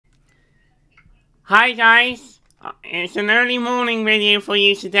Hi guys, it's an early morning video for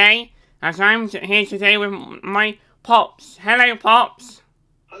you today, as I'm here today with my Pops. Hello Pops.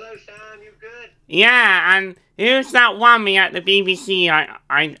 Hello Sam, you good? Yeah, and who's that whammy at the BBC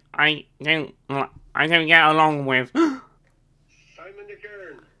I don't get along with? Simon the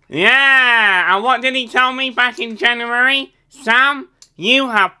Kern. Yeah, and what did he tell me back in January? Sam, you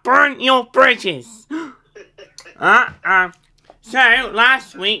have burnt your bridges. So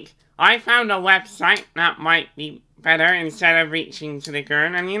last week I found a website that might be better instead of reaching to the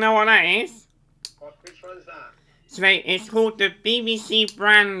Gurn, and you know what that is? Which one's that? So it's called the BBC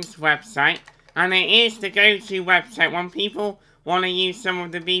Brands website, and it is the go-to website when people want to use some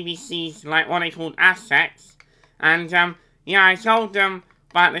of the BBC's, like, what they called assets. And, yeah, I told them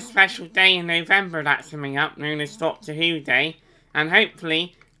about the special day in November that's coming up, known as Doctor Who Day, and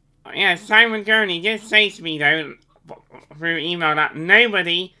hopefully, yeah, Simon Gurney did say to me, though, through email, that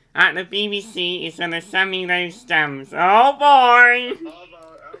nobody at the BBC is going to send me those stems. Oh boy!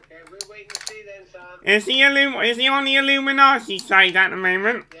 Okay, we'll wait and see then, Sam. Is he on the Illuminati side at the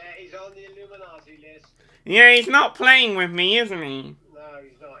moment? Yeah, he's on the Illuminati list. Yeah, he's not playing with me, isn't he? No,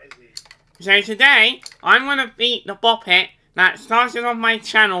 he's not, is he? So today, I'm going to beat the Bop It that started on my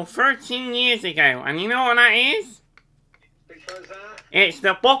channel 13 years ago. And you know what that is? Which one's that? It's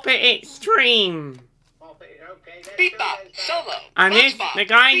the Bop It Extreme. Okay, Bebop, Solo, And this, Box the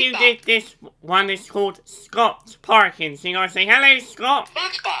guy Bebop. who did this one is called Scott Parkins. So you gotta say, hello, Scott.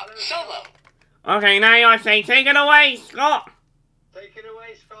 Boxbot, Solo, Okay, now you gotta say, take it away, Scott. Take it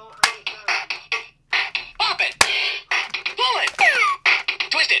away, Scott. Pop it, pull it,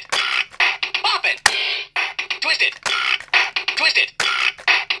 twist it, pop it, twist it,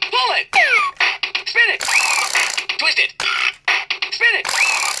 pull it, spin it, twist it, spin it,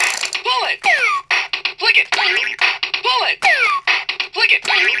 pull it, flick it, pull it, flick it,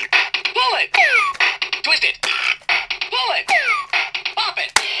 pull it, twist it, pull it, pop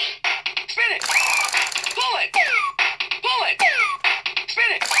it, spin it, pull it,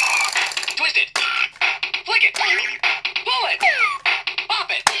 spin it, twist it, flick it, pull it,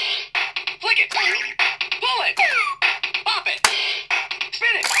 pop it, flick it, pull it, pop it,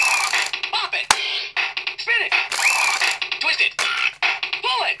 spin it, pop it, spin it, twist it,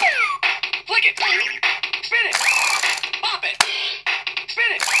 pull it, flick it, spin it, pop it,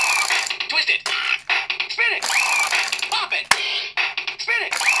 spin it, twist it, spin it, pop it, spin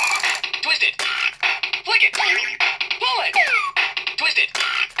it, twist it, flick it, pull it, twist it,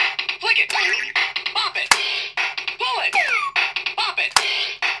 flick it, pop it, pull it, pop it,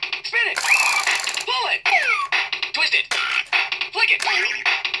 spin it, pull it, twist it, flick it,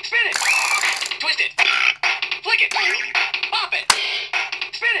 spin it, twist it, flick it, pop it,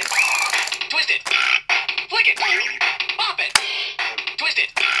 spin it, twist it, flick it, pop it, twist it,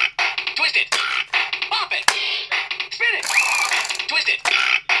 pop it, spin it, twist it,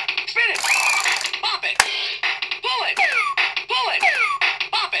 spin it, pop it, pull it,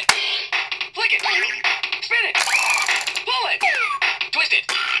 pop it, flick it, spin it, pull it, twist it,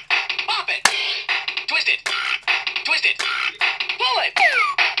 pop it, twist it, pull it,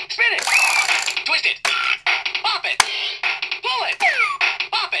 spin it, twist it, pop it, pull it,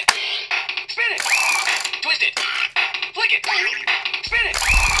 pop it, spin it, twist it, flick it, spin it,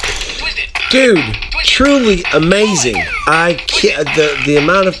 twist it. Dude, truly amazing. The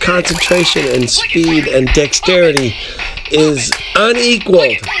amount of concentration and speed and dexterity is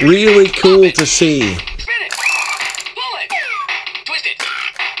unequaled. Really cool to see. Spin it, pull it, twist it,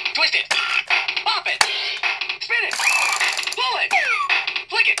 pop it, spin it, pull it,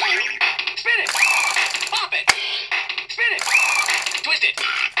 flick it, spin it, pop it, spin it, twist it,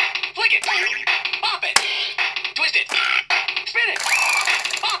 flick it, pop it, twist it, spin it,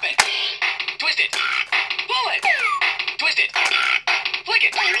 pop it, twist it, pull it, twist it, flick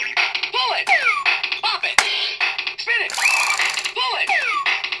it, pull it, pop it, spin it, pull it,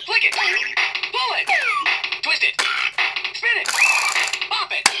 flick it, pull it, twist it, spin it,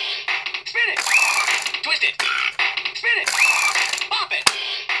 pop it, spin it, twist it, spin it, pop it,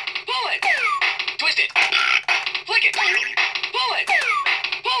 pull it, twist it, flick it, pull it, spin it, pull it,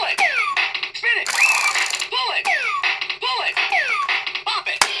 pop it, spin it,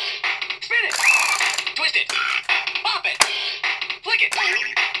 twist it, pop it, flick it,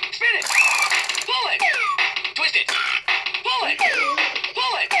 spin it, pull it, twist it, pull it,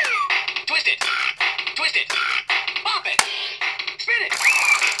 twist it, pop it, spin it,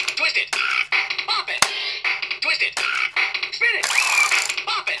 twist it, pop it, twist it, spin it,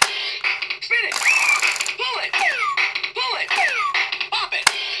 pop it, spin it, pull it, pop it,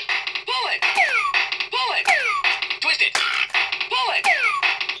 pull it, twist it, pull it,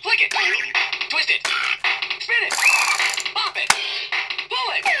 flick it, twist Twist it. Spin it. Pop it.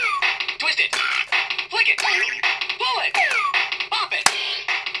 Pull it. Twist it. Flick it. Pull it. Pop it.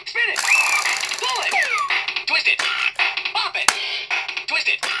 Spin it. Pull it. Twist it. Pop it. Twist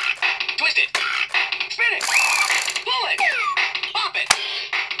it. Twist it. Spin it. Pull it. Pop it.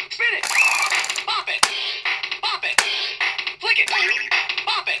 Spin it. Pop it. Pop it. Flick it.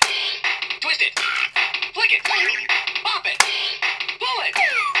 Pop it. Twist it. Flick it. Pop it. Pull it.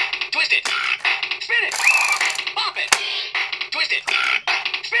 Twist it. Spin it. Pop it. Twist it.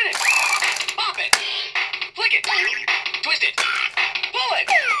 Spin it. Pop it. Flick it. Twist it. Pull it.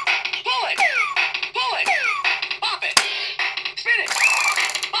 Pull it. Pull it. Pop it. Spin it.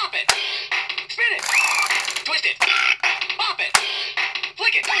 Pop it. Spin it. Twist it. Pop it.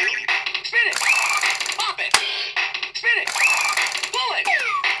 Flick it. Spin it. Pop it. Spin it. Pull it.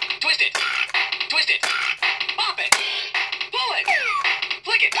 Twist it. Twist it. Pop it. Pull it.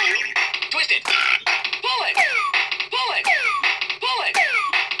 Flick it. Twist it. Pull it. Pull it. Pull it.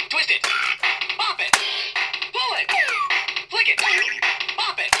 Twist it. Pop it. Pull it. Flick it.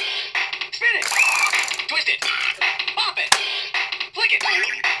 Pop it. Spin it. Twist it. Pop it. Flick it.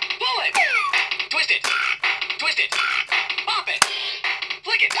 Pull it. Twist it. Twist it. Pop it.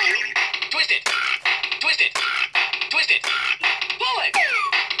 Flick it. Twist it. Twist it. Twist it. Pull it.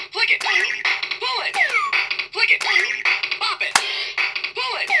 Flick it. Pull it. Flick it. Pop it.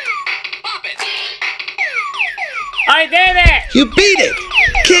 Pull it. Pop it. I did it! You beat it!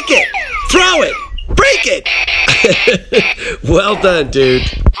 Kick it! Throw it! Break it! Well done, dude.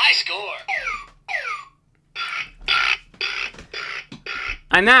 High score.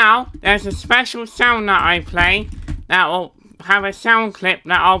 And now, there's a special sound that I play that will have a sound clip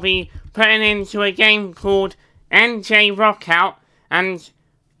that I'll be putting into a game called NJ Rockout. And,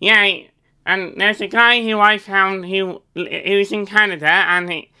 yeah, and there's a guy who I found who's in Canada,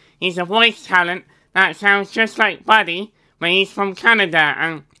 and he's a voice talent that sounds just like Buddy, but he's from Canada,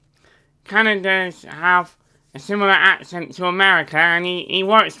 and Canadians have a similar accent to America, and he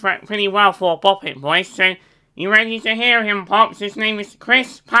works pretty well for a Bop It voice. So, you ready to hear him, Pops? His name is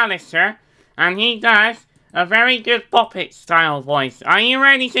Chris Palliser, and he does a very good Bop It style voice. Are you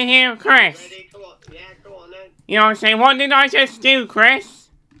ready to hear Chris? Ready? Come on. Yeah, go on then. You know what I'm saying? What did I just do, Chris?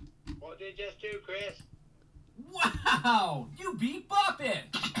 What did you just do, Chris? Wow! You beat Bop It!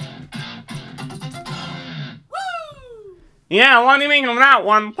 Woo! Yeah, what do you think of that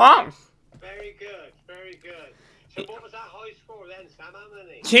one, Pops? Very good. Very good. So what was that high score then, Sam? How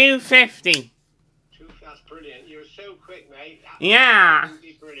many? 250. That's brilliant. You were so quick, mate. Yeah.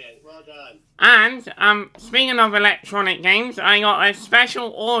 Absolutely brilliant. Well done. And, speaking of electronic games, I got a special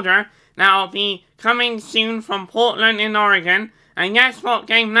order that'll be coming soon from Portland in Oregon. And guess what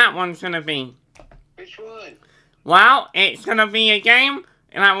game that one's gonna be? Which one? Well, it's gonna be a game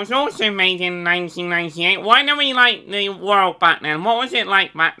that was also made in 1998. Why don't we like the world back then? What was it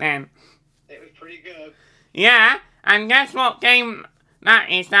like back then? It was pretty good. Yeah, and guess what game that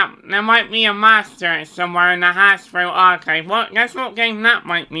is? That there might be a master somewhere in the Hasbro archive. Guess what game that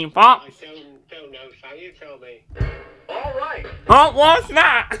might be, Bob? I don't know, Sam. You tell me. All right. Oh, what's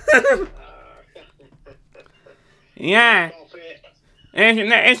that? Yeah, Bop It.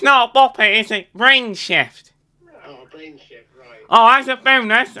 it's not a Bop It, it's a Brain Shift. Oh, brain shift, right. Oh, as a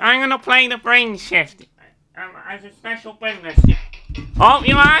bonus, I'm gonna play the Brain Shift. As a special bonus. Oh,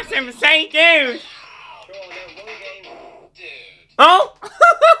 you asked him to say dude! Sure, then one game. Dude. Oh!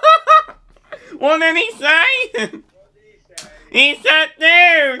 What did he say? What did he say? He said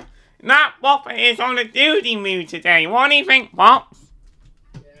dude! That Bop It is on a duty mood today. What do you think, Pops?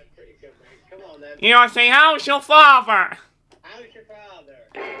 Yeah, pretty good, mate. Come on then. You know, say, how's your father? How's your father?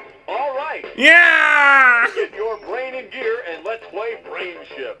 All right. Yeah! Get your brain in gear and let's play Brain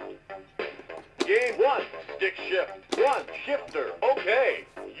Shift. Game 1, stick shift. 1, shifter. Okay,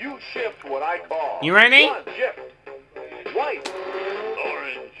 you shift what I call. You ready? 1, shift. White.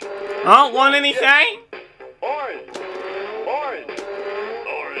 Orange. Oh, what did he say? Orange. Orange.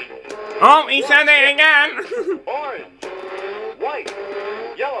 Orange. Oh, he said it again. Orange. White.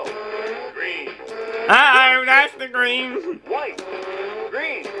 Yellow. Green. Uh-oh, that's the green. White.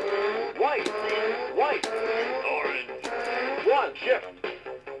 Green. White. White. Orange. 1, shift.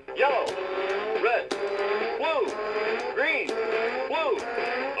 Yellow. Red. Blue. Green. Blue.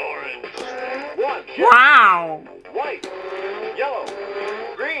 Orange. 1, shift. Wow. White. Yellow.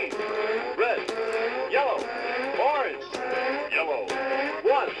 Green. Red. Yellow. Orange. Yellow.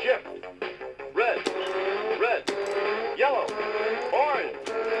 1, shift. Red. Red. Yellow. Orange.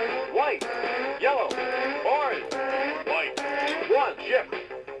 White. Yellow. Orange. White. 1, shift.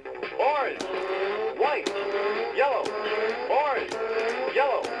 Orange. White. Yellow. Orange.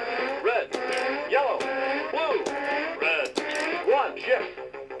 Yellow. Red.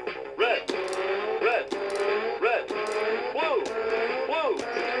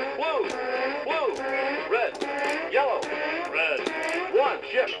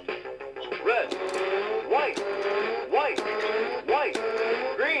 shift. Red, white, white, white,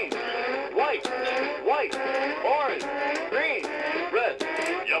 green, white, white, orange, green, red,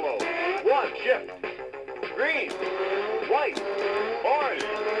 yellow. 1 shift. Green, white, orange,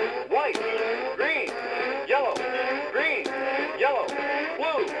 white, green, yellow,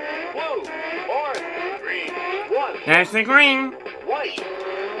 blue, blue, orange, green. 1. There's the green. White,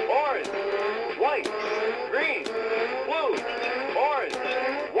 orange, white, green, blue, orange,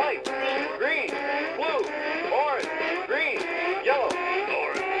 white, green, blue, orange, green, yellow,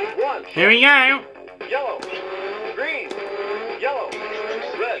 orange. 1. Here we go. Yellow, green, yellow,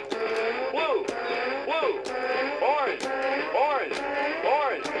 red, blue, blue, orange, orange,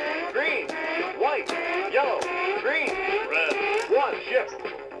 orange, green, white, yellow, green, red. 1 shift.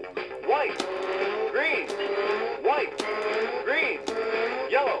 White, green,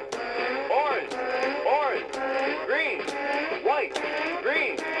 yellow, orange, orange, green, white,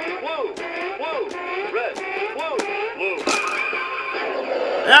 green, blue, blue, red, blue, blue.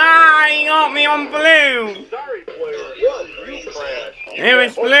 Ah, he got me on blue. Sorry, player 1, you crashed. It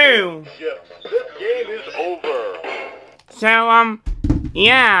was blue. This game is over. So,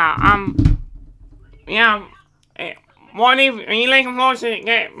 yeah, what are you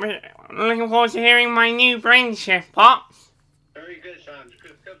looking forward to hearing my new brain shift, Pops? Very good, Sam.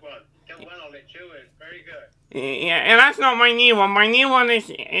 Good one. Done well on it too. It's very good. Yeah, and that's not my new one. My new one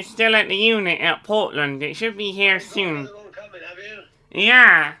is still at the unit at Portland. It should be here soon. Another one coming, have you?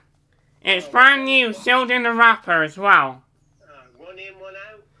 Yeah. It's brand new, sealed in the wrapper as well. One in, one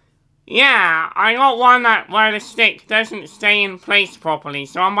out? Yeah, I got one where the stick doesn't stay in place properly,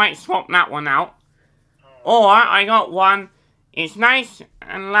 so I might swap that one out. Or I got one, it's nice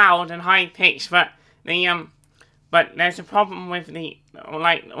and loud and high pitched, but there's a problem with the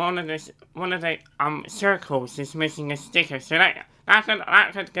one of the circles is missing a sticker, so that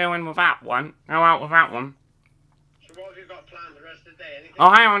could go in with that one. Go out with that one. So what have you got planned for the rest of the day? Anything? Oh,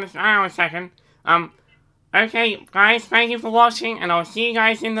 hang on a second. Okay, guys, thank you for watching, and I'll see you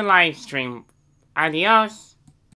guys in the live stream. Adios.